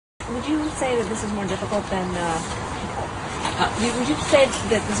would you say that this is more difficult than, would you say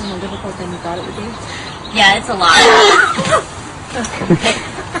that this is more difficult than you thought it would be? Yeah, it's a lot.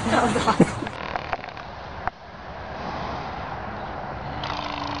 That was awesome.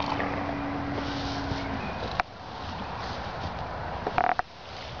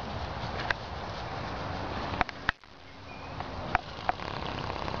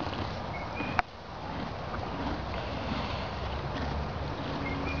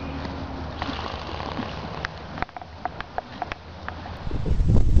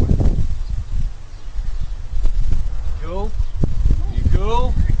 Go. You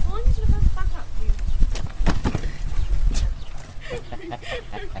go. As long as you have back up,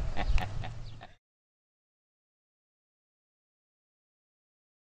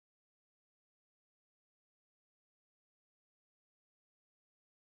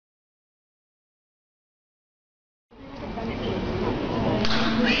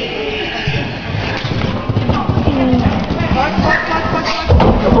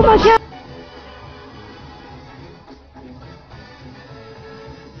 oh my God!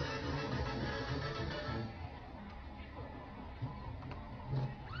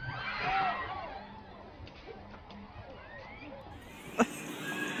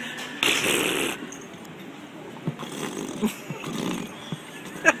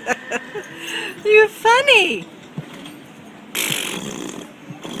 You're funny.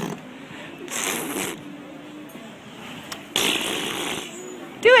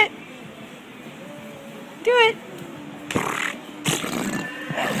 Do it. Do it.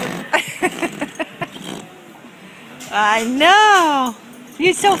 I know.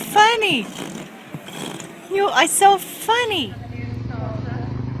 You're so funny. You are so funny.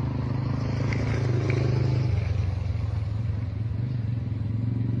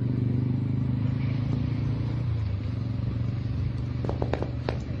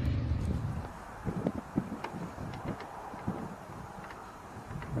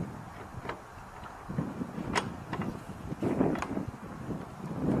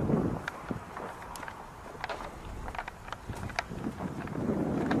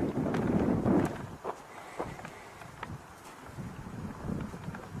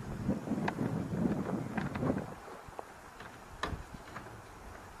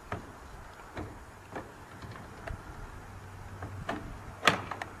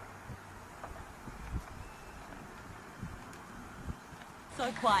 So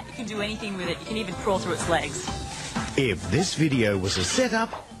quiet, you can do anything with it. You can even crawl through its legs. If this video was a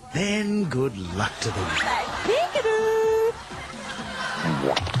setup, then good luck to them.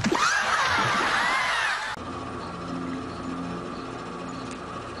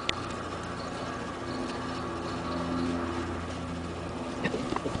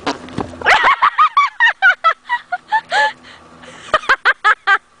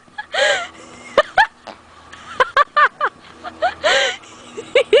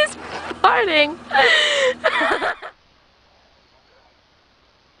 He's farting.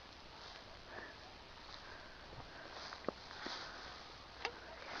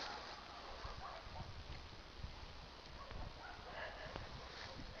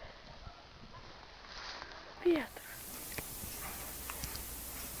 Pietro.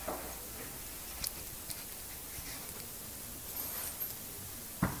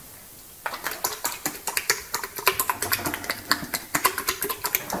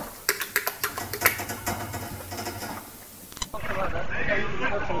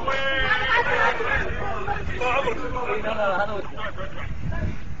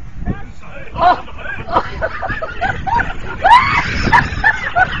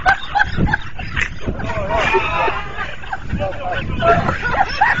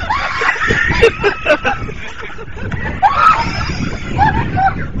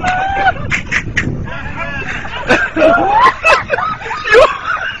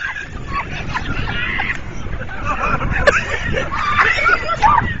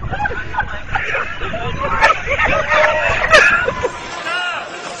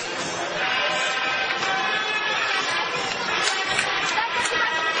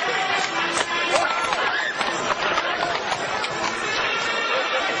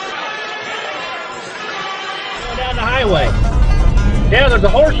 Down the highway. Yeah, there's a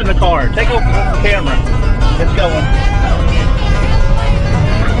horse in the car. Take a look at the camera. It's going.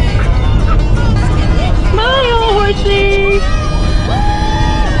 Smile, horsey!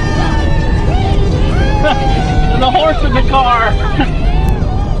 There's a horse in the car.